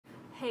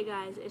Hey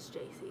guys, it's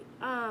JAYCIE.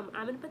 I'm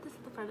gonna put this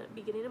at the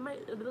beginning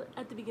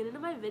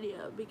of my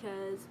video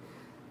because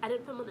I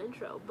didn't film an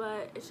intro,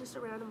 but it's just a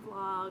random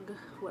vlog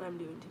what I'm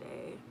doing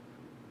today.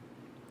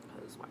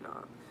 Because why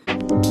not?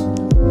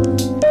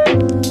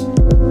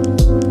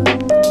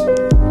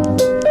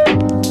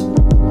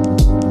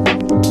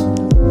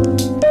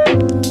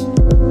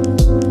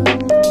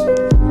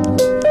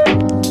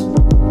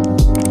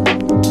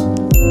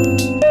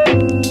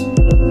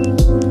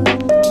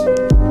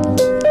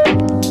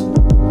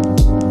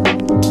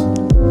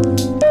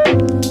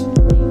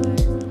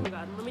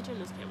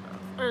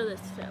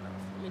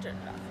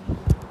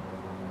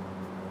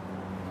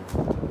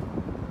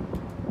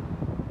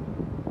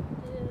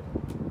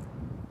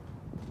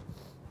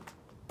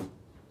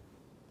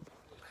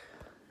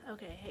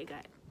 Okay, hey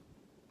guys.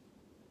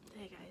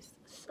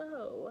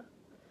 So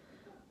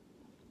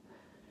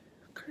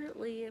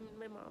currently I'm in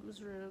my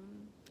mom's room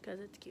because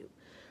it's cute.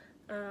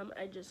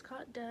 I just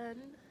got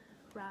done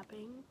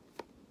wrapping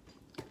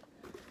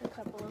a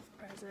couple of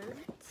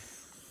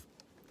presents.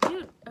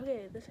 Cute.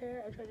 Okay, this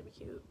hair, I try to be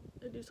cute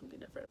and do something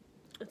different.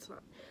 It's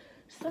not.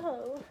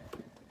 So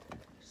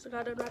just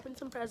got done wrapping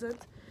some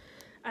presents.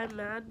 I'm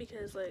mad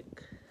because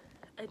like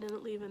I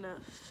didn't leave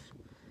enough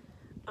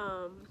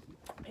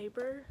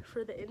paper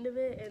for the end of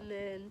it, and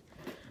then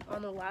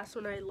on the last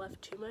one I left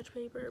too much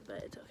paper,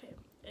 but it's okay,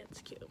 it's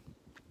cute.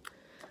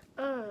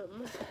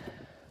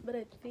 But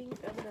I think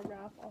I'm gonna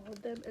wrap all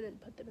of them and then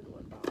put them in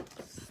one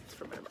box. It's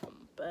for my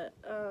mom, but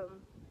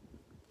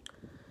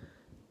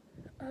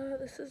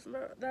this is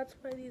not, that's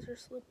why these are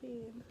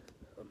slipping.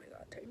 Oh my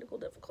god, technical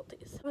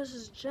difficulties. I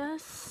was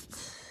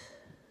just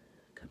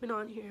coming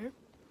on here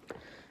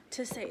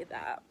to say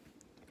that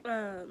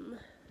I'm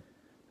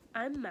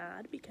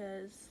mad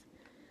because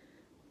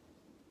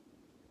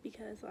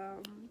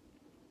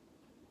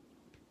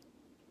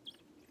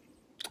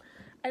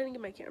I didn't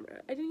get my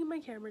camera. I didn't get my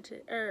camera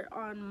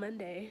on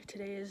Monday.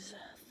 Today is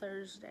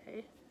Thursday.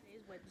 Today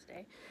is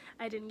Wednesday.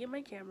 I didn't get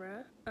my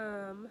camera.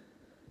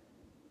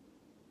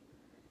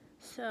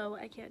 So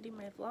I can't do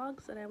my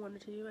vlogs that I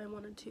wanted to do. I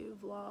wanted to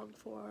vlog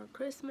for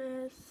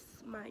Christmas,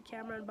 my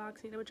camera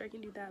unboxing, which I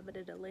can do that, but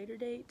at a later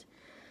date.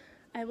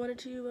 I wanted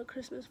to do a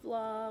Christmas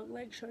vlog,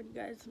 like showing you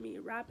guys me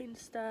wrapping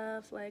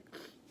stuff, like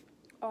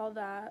all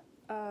that,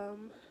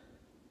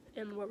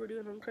 and what we're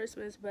doing on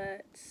Christmas,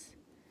 but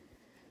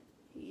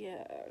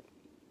yeah,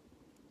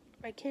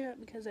 I can't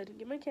because I didn't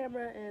get my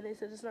camera, and they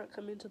said it's not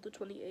coming until the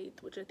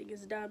 28th, which I think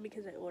is dumb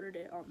because I ordered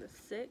it on the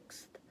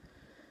 6th.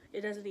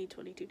 It doesn't need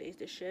 22 days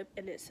to ship,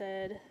 and it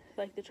said,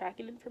 like, the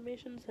tracking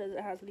information says it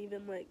hasn't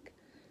even, like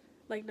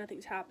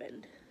nothing's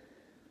happened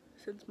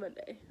since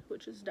Monday,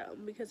 which is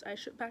dumb because I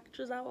ship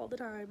packages out all the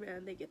time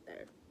and they get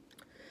there.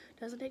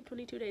 Doesn't take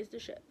 22 days to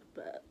ship,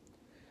 but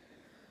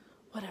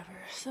whatever.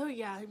 So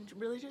yeah, I'm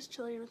really just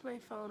chilling with my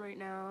phone right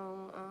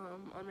now,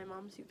 on my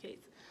mom's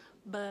suitcase,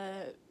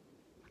 but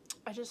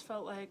I just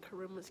felt like her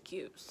room was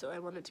cute, so I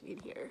wanted to be in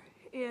here,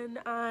 and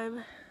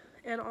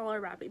all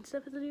our wrapping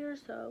stuff is in here,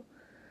 so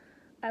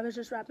I was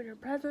just wrapping her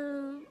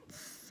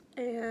presents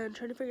and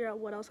trying to figure out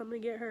what else I'm gonna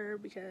get her,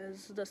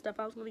 because the stuff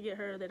I was gonna get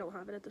her, they don't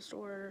have it at the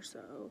store,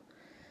 so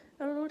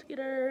I don't know what to get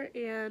her.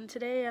 And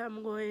today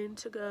I'm going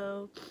to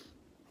go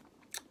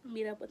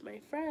meet up with my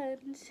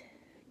friend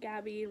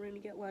Gabbie, and we're gonna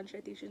get lunch.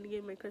 I think she's gonna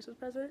give me my Christmas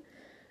present.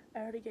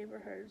 I already gave her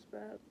hers,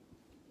 but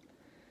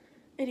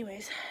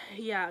anyways,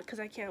 yeah, because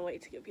I can't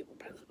wait to give people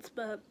presents,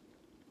 but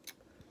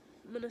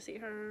I'm gonna see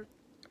her.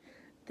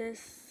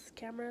 This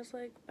camera is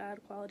like bad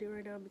quality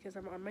right now because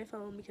I'm on my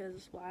phone,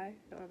 because why? I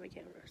don't have my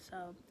camera,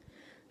 so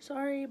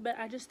sorry, but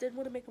I just did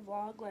want to make a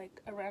vlog,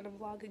 like a random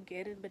vlog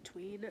again in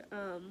between,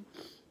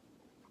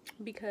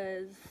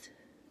 because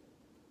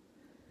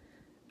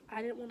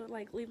I didn't want to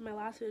like leave my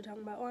last video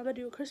talking about, oh, I'm gonna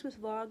do a Christmas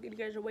vlog and you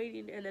guys are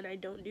waiting, and then I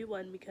don't do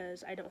one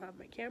because I don't have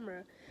my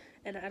camera,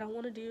 and I don't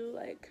want to do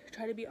like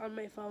try to be on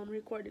my phone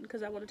recording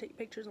because I want to take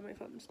pictures on my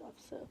phone and stuff.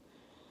 So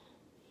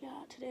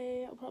yeah,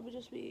 today I'll probably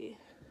just be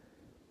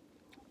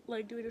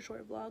like doing a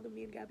short vlog of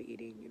me and Gabbie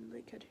eating and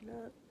like catching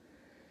up.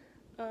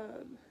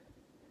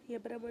 Yeah,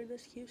 but I'm wearing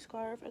this cute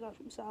scarf I got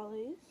from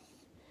Sally's.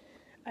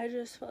 I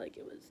just felt like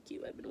it was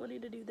cute. I've been wanting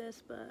to do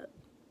this, but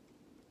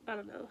I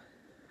don't know,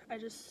 I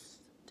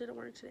just didn't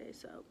work today,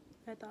 so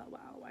I thought,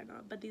 wow, why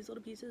not? But these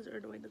little pieces are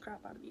annoying the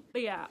crap out of me.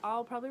 But yeah,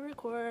 I'll probably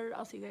record.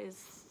 I'll see you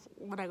guys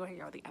when I go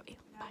hang out with Gabbie.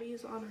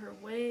 Gabbie's on her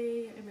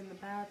way. I'm in the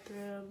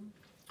bathroom.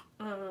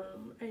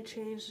 I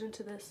changed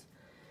into this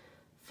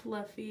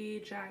fluffy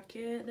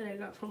jacket that I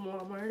got from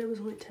Walmart. It was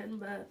only 10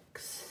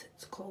 bucks.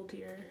 It's cold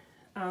here.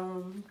 I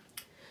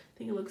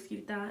think it looks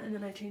cute, that. And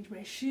then I changed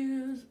my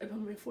shoes. I put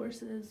on my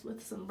forces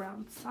with some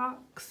brown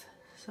socks.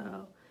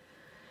 So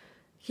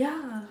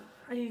yeah,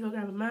 I need to go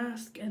grab a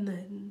mask, and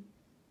then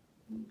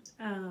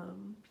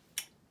I'm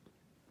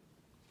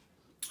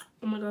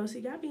gonna go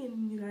see Gabbie,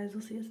 and you guys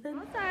will see us then.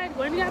 Outside,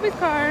 going to Gabbie's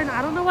car, and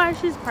I don't know why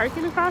she's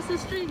parking across the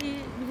street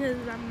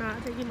because I'm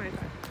not taking my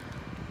car.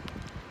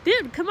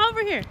 Dude, come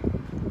over here.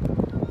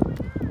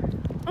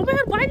 Oh my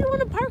god, why do you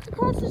want to park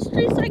across the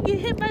street so I get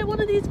hit by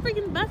one of these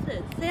freaking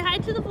buses? Say hi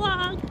to the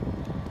vlog.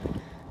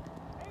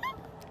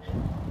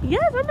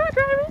 Yes, I'm not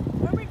driving.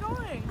 Where are we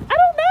going? I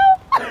don't know.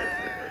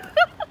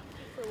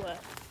 For what?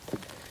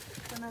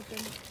 For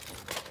nothing.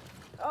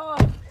 Oh,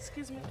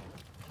 excuse me.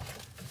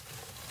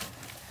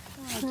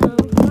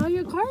 Oh,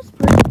 your car's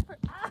pretty.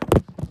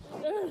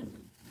 Where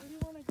do you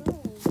want to go?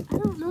 I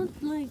don't know,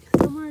 like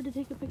somewhere to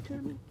take a picture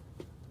of me.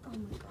 Oh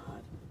my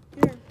god.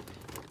 Here.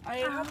 I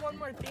have one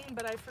more thing,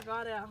 but I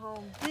forgot it at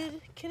home.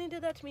 Kenny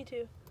did that to me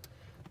too.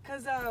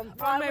 Cause on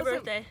my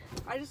birthday.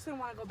 I just didn't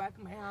want to go back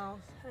in my house.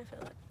 I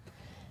feel it.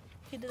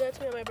 He did that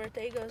to me on my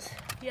birthday. He goes,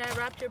 "Yeah, I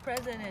wrapped your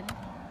present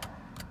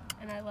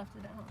and I left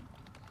it at home."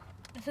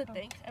 I said,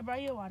 "Thanks. I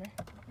brought you a water."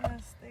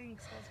 Yes,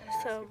 thanks. I was gonna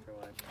ask you for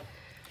one.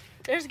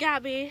 There's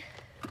Gabbie.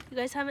 You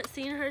guys haven't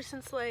seen her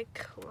since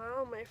like,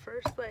 wow, my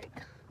first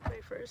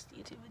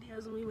YouTube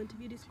videos when we went to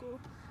beauty school.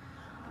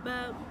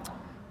 But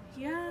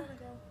yeah,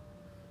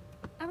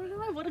 I don't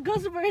know. I want to go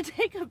somewhere and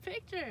take a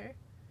picture.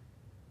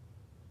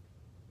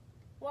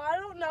 Well, I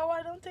don't know.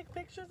 I don't take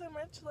pictures in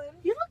Richland.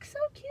 You look so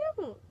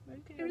cute.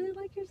 Okay. I really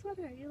like your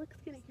sweater. You look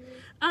skinny.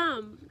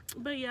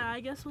 But yeah, I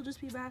guess we'll just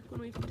be back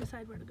when we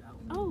decide where to go.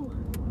 Oh,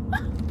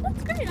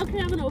 that's great. Okay,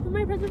 I'm gonna open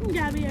my present from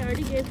Gabbie. I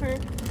already gave her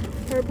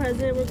her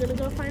present. We're gonna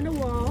go find a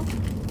wall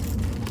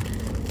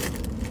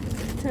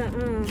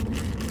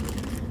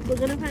we're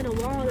gonna find a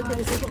wall to take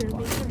a picture of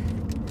me.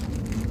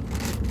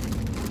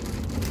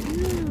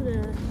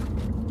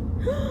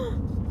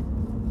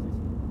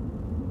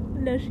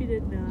 No, she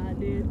did not,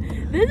 dude.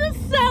 This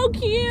is so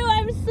cute.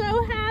 I'm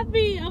so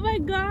happy. Oh my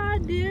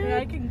god, dude. Yeah,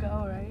 I can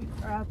go, right?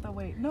 Or I have to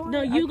wait?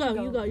 No, you go.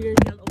 You go. You're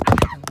yellow.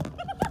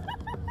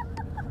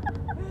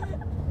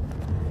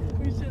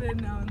 We should have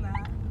known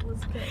that.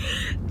 Let's go.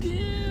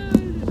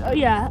 Dude. Oh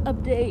yeah,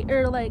 update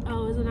or like,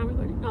 oh, is it not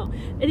recording? Oh,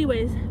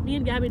 anyways, me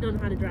and Gabbie don't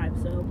know how to drive,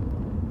 so.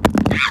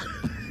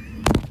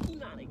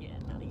 Not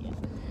again.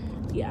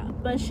 Yeah,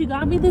 but she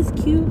got me this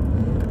cute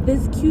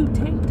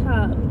tank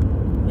top.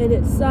 And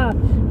it's soft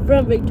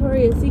from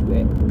Victoria's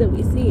Secret that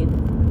we seen.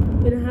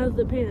 And it has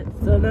the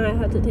pants, so now I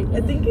have to take it.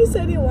 I think you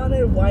said you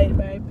wanted white,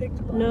 but I picked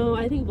black. No,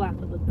 I think black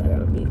would look better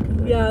on me.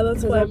 Yeah,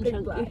 that's why I picked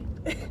chunky. black.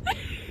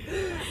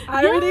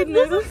 I already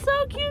knew this is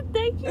so cute.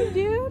 Thank you,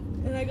 dude.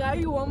 And I got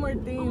you one more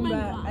thing, but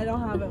I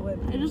don't have it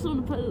with me. I just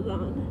want to put it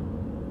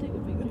on. Take a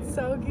picture. It's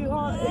so cute.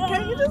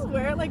 Can't you just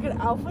wear it like an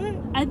outfit?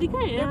 I think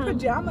I am. They're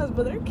pajamas,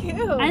 but they're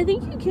cute. I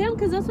think you can,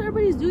 because that's what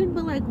everybody's doing.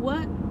 But like,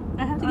 what?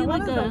 I have to get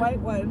like a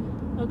white one.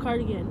 A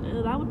cardigan.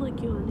 That would look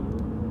cute on you.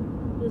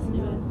 Let's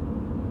do it.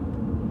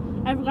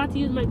 I forgot to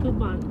use my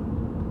coupon.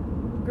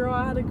 Girl,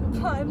 I had a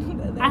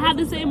coupon. I had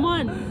the same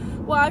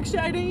one. Well, actually,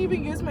 I didn't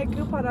even use my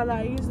coupon on that.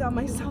 I used that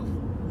myself.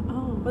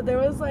 Oh. But there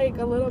was like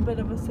a little bit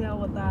of a sale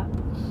with that.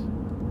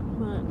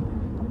 But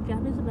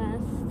Gabbie's the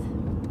best.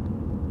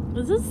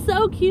 This is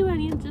so cute. I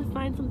need to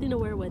find something to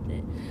wear with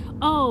it.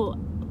 Oh,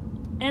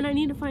 and I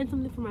need to find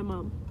something for my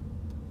mom.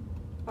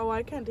 Oh,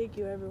 I can't take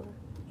you everywhere.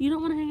 You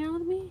don't want to hang out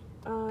with me?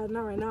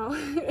 Not right now.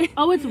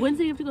 Oh, it's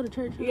Wednesday. You have to go to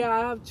church. Huh? Yeah,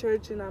 I have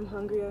church and I'm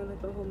hungry. I'm gonna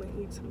go home and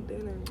eat some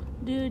dinner.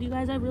 Dude, you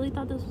guys, I really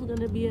thought this was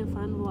gonna be a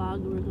fun vlog.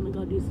 We were gonna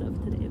go do stuff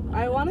today. But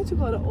I wanted to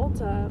go to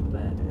Ulta,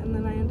 and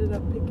then I ended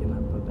up picking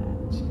up a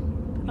badge.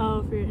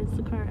 Oh, for your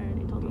Instacart, I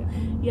already told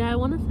him. Yeah, I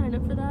want to sign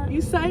up for that.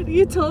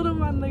 You told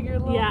him on like your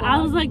little. Yeah, vlog.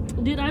 I was like,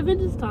 dude, I've been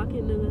just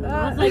talking to them.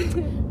 I was like,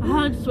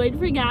 I'm just waiting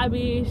for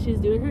Gabbie. She's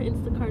doing her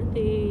Instacart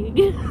thing.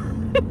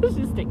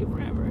 She's taking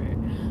forever.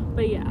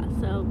 But yeah,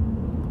 so.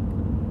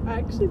 I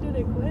actually did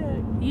it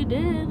quick. You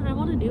did. I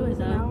want to do it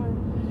though. An hour.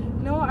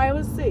 No, I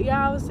was saying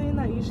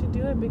that you should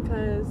do it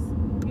because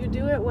you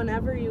do it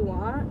whenever you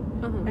want,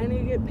 and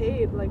you get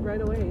paid like right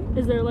away.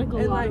 Is there like a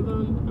lot of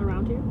them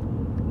around here?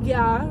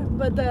 Yeah,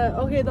 but the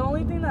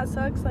only thing that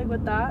sucks like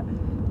with that,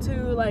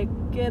 to like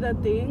get a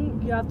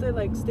thing, you have to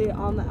like stay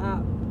on the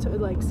app to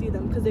like see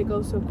them because they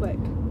go so quick.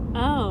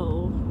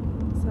 Oh.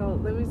 So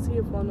let me see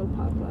if one will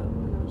pop up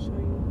and I'll show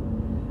you.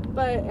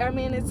 But I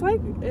mean, it's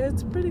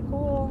pretty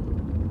cool.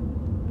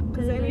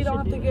 Because then you don't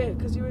have to get,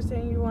 because you were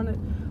saying you wanted,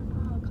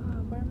 oh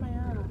god, where am I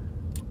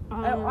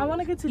at? I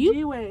want to get to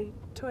G-Way.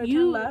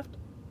 Turn left?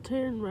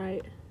 Turn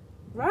right.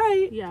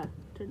 Right? Yeah,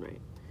 turn right.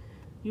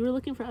 You were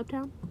looking for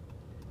Uptown?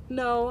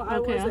 No, I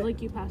wasn't. Okay, I was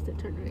like, you passed it,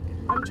 turn right.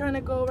 I'm trying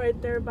to go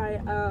right there by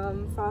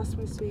Frost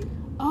Me Sweet.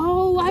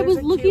 Oh, I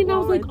was looking, I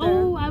was like,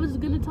 oh, I was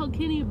going to tell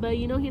Kenny, but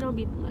you know he don't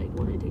be like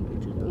wanting to take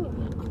pictures of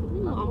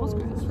me. Almost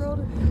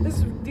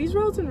crashed. These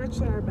roads in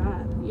Richland are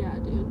bad. Yeah,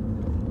 dude.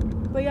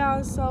 But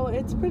yeah, so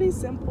it's pretty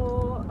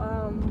simple.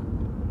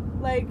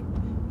 Like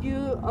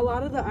a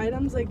lot of the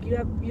items, like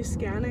you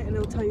scan it and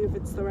it'll tell you if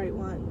it's the right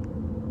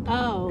one.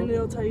 Oh. And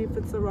it'll tell you if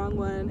it's the wrong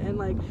one. And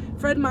like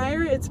Fred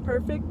Meyer, it's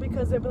perfect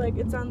because they'll be like,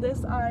 it's on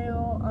this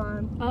aisle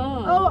on.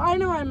 Oh, I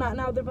know where I'm at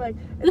now. They'll be like,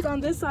 it's on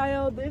this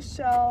aisle, this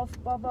shelf,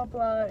 blah blah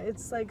blah.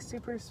 It's like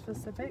super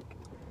specific.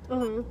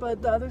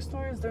 But the other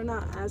stores, they're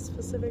not as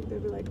specific. They'll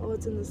be like, oh,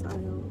 it's in this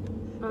aisle.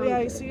 But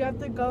yeah, so you have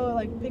to go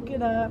like pick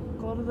it up,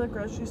 go to the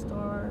grocery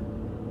store,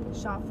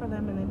 shop for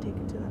them, and then take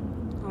it to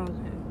them.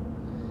 Okay.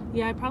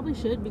 Yeah, I probably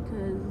should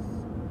because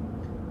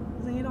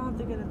then you don't have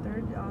to get a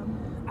third job.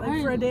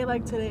 Like for a day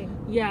like today.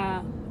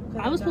 Yeah.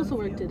 I was supposed to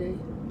work today.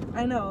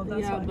 I know,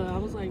 that's yeah, why. but I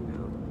was like,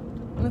 no.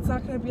 And it's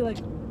not gonna be like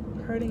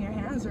hurting your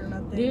hands or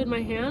nothing. Dude,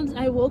 my hands,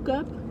 I woke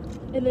up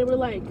and they were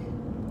like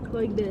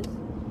this.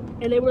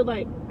 And they were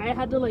like, I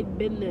had to like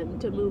bend them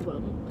to move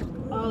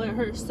them. Oh, it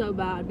hurt so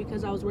bad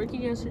because I was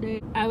working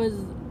yesterday.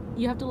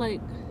 You have to like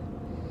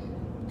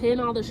pin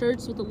all the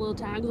shirts with the little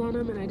tags on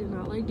them, and I did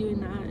not like doing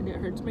that, and it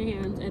hurts my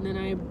hands. And then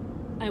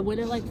I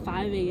went at like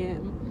 5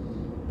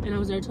 a.m. and I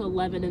was there till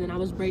 11, and then I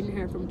was braiding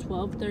hair from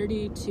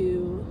 12:30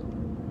 to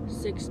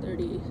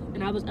 6:30,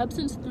 and I was up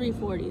since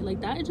 3:40.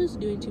 Like, that is just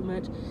doing too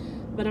much.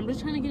 But I'm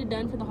just trying to get it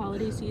done for the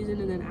holiday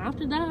season, and then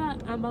after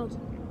that, I'm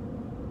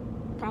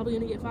probably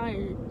gonna get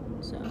fired.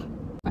 So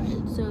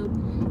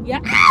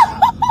yeah.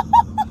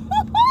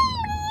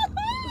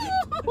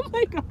 Oh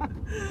my god.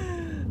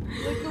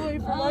 Look away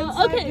for 1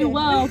 second. Okay,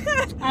 well,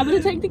 I'm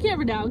gonna take the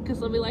camera down because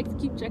somebody likes to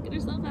keep checking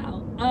herself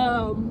out.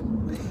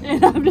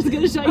 And I'm just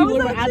gonna show you when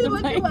we're at the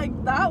place.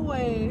 Like that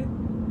way.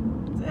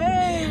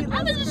 Dang,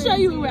 I'm gonna show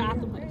you when we're at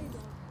the place.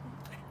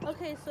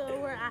 Okay, so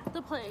we're at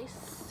the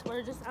place.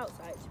 We're just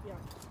outside, to be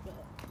honest, but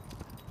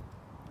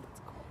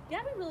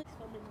Gabbie really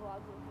filming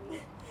vlogs with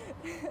me.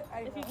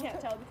 If you can't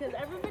tell, because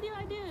every video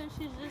I do,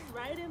 she's just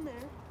right in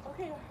there.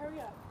 Okay, hurry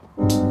up.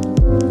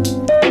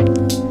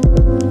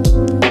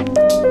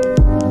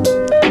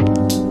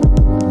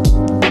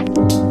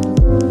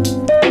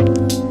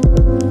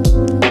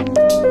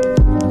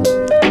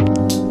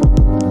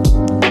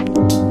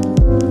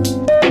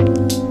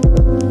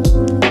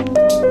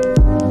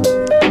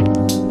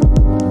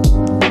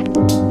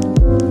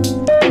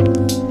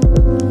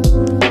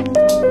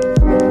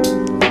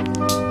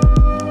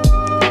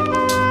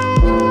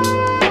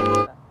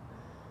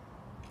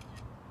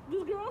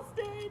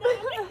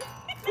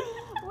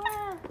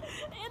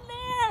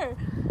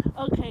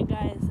 Okay,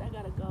 guys, I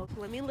gotta go.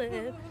 Let me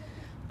live.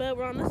 But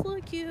we're on this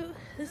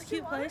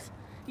cute place.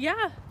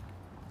 Yeah.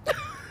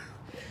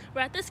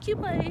 We're at this cute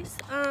place.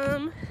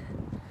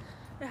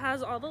 It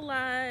has all the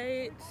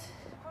lights.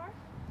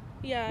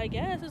 Yeah, I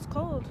guess it's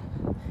cold.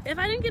 If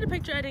I didn't get a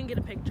picture, I didn't get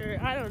a picture.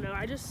 I don't know.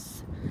 I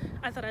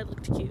thought I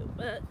looked cute.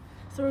 But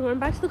so we're going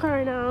back to the car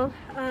right now.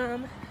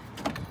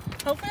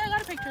 Hopefully I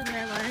got a picture that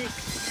I like.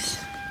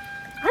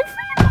 I'm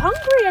freaking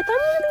hungry. I thought we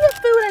were gonna get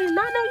food. I did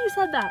not know you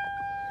said that.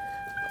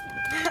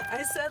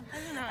 I said, I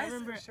do not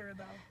remember. Sure,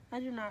 though. I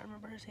do not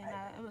remember her saying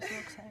that. I was so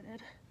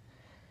excited.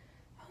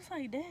 I was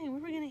like, dang,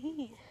 what are we gonna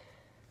eat?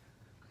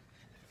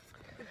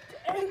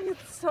 Dang,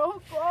 it's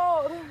so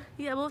cold.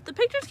 Yeah, well, if the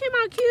pictures came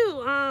out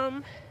cute,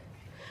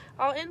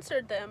 I'll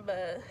insert them,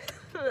 but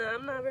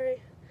I'm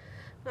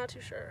not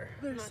too sure.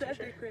 They're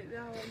static right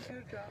now on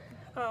teardrop.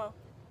 Oh,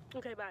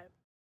 okay, bye.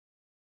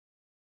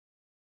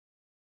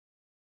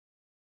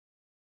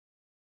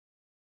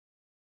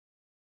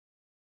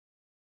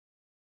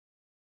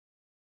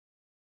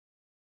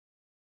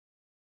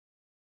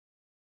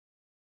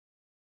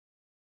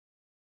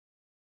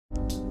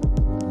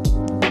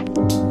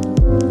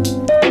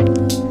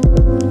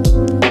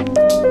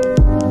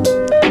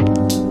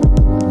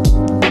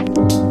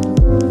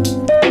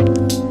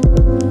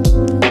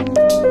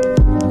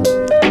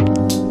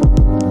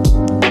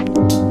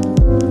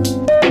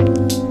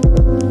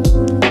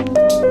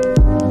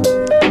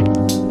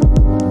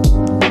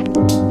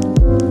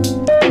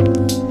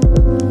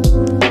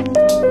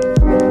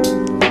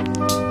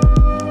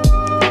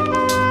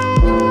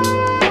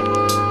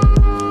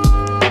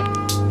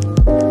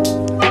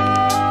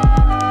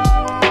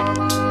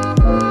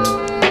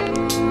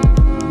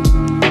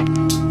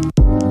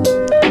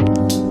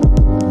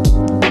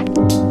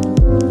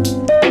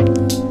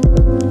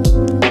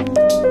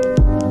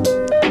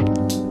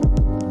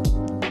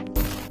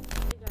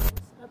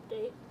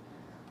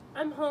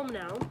 I'm home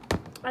now.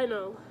 I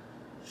know.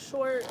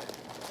 Short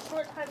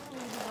time for me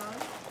to be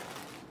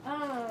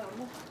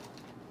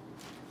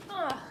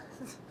gone.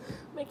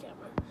 My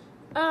camera.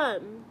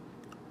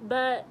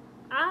 But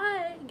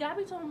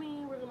Gabbie told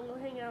me we're gonna go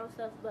hang out and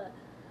stuff, but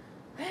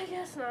I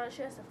guess not.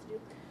 She has stuff to do.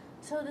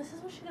 So this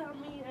is what she got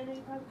me. I know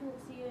you probably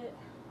couldn't see it.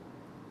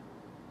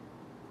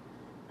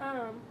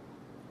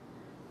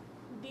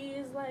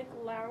 These like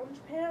lounge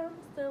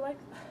pants.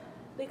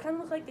 They kind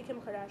of look like the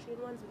Kim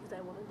Kardashian ones because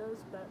I wanted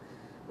those, but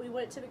we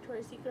went to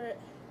Victoria's Secret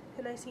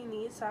and I seen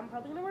these, so I'm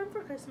probably gonna wear them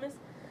for Christmas.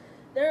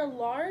 They're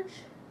large,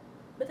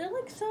 but they're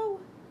like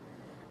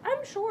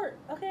I'm short,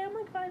 okay? I'm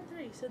like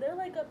 5'3", so they're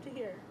like up to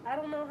here. I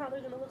don't know how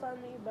they're gonna look on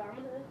me, but I'm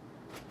gonna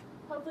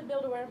hopefully be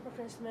able to wear them for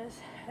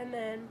Christmas. And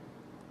then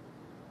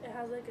it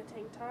has like a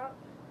tank top.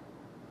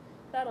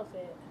 That'll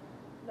fit.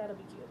 That'll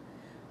be cute.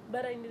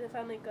 But I need to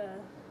find like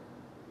a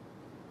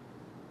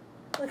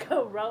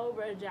robe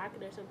or a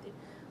jacket or something.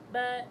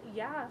 But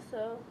yeah,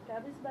 so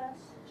Gabbie's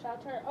best. Shout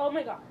out to her. Oh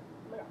my god.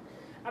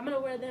 I'm gonna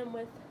wear them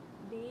with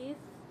these.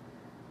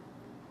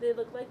 They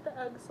look like the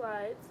UGG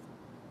slides.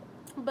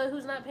 But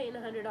who's not paying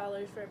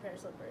 $100 for a pair of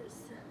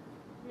slippers?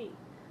 Me.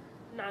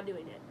 Not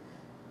doing it.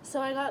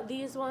 So I got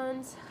these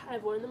ones.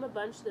 I've worn them a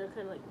bunch. They're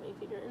kind of like my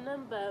figure in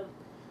them. But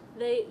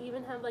they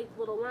even have like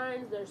little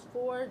lines. There's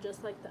 4,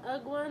 just like the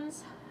UGG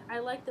ones. I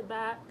like the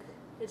back.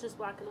 It's just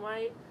black and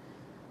white.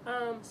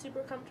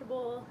 Super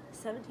comfortable.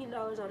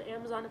 $17 on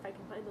Amazon. If I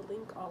can find the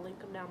link, I'll link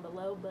them down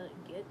below. But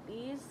get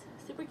these.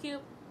 Super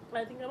cute.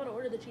 I think I'm gonna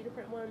order the cheetah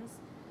print ones.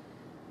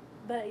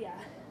 But yeah.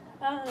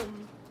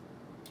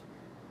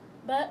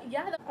 But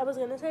yeah, I was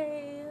gonna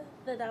say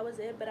that was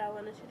it, but I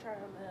wanted to try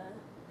on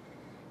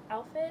the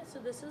outfit. So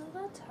this is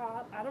the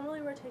top. I don't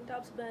really wear tank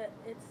tops, but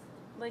it's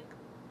like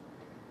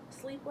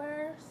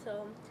sleepwear,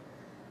 so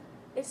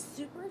it's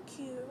super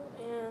cute.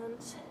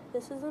 And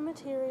this is the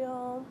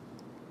material.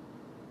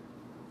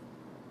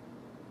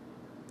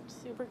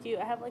 Super cute.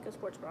 I have like a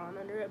sports bra on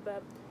under it,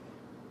 but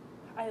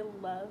I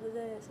love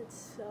this.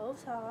 It's so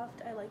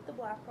soft. I like the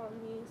black on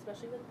me,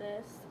 especially with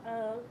this.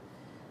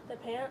 The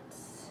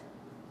pants,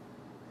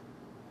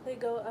 they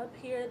go up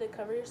here, they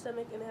cover your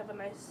stomach, and they have a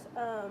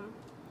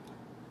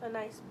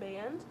nice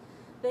band.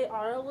 They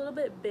are a little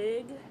bit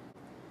big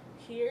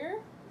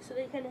here, so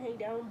they kind of hang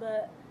down,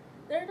 but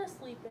they're to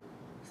sleep in.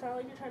 It's not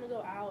like you're trying to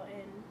go out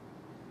and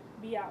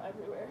be out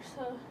everywhere,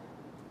 so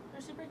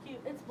they're super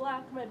cute. It's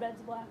black. My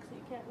bed's black, so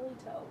you can't really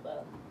tell,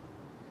 but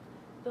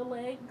the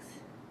legs,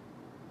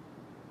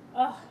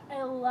 oh,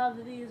 I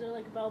love these. They're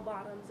like bell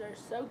bottoms. They're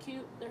so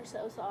cute. They're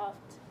so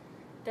soft.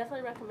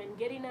 Definitely recommend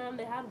getting them.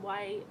 They had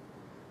white.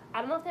 I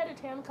don't know if they had a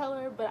tan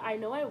color, but I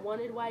know I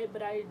wanted white,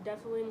 but I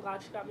definitely am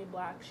glad she got me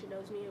black. She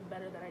knows me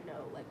better than I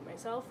know, like,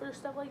 myself for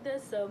stuff like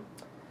this, so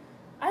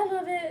I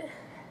love it.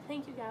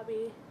 Thank you,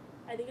 Gabbie.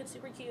 I think it's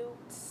super cute.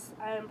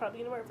 I'm probably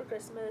going to wear it for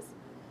Christmas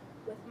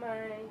with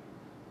my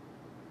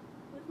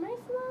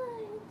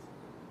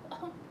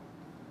slides.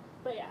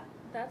 But yeah,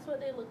 that's what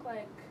they look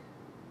like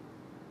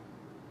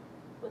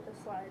with the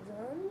slides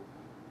on.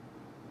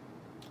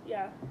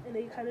 Yeah, and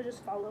they kind of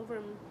just fall over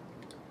them.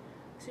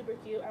 Super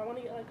cute. I want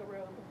to get like a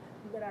robe,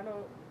 but I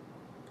don't.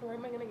 Where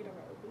am I gonna get a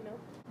robe, you know?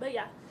 But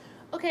yeah.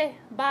 Okay,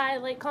 bye.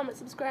 Like, comment,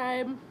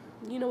 subscribe.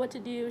 You know what to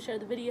do. Share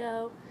the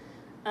video.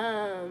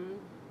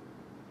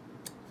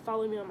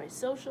 Follow me on my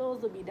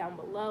socials. They'll be down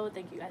below.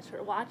 Thank you guys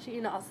for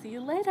watching. I'll see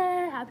you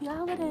later. Happy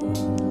holidays.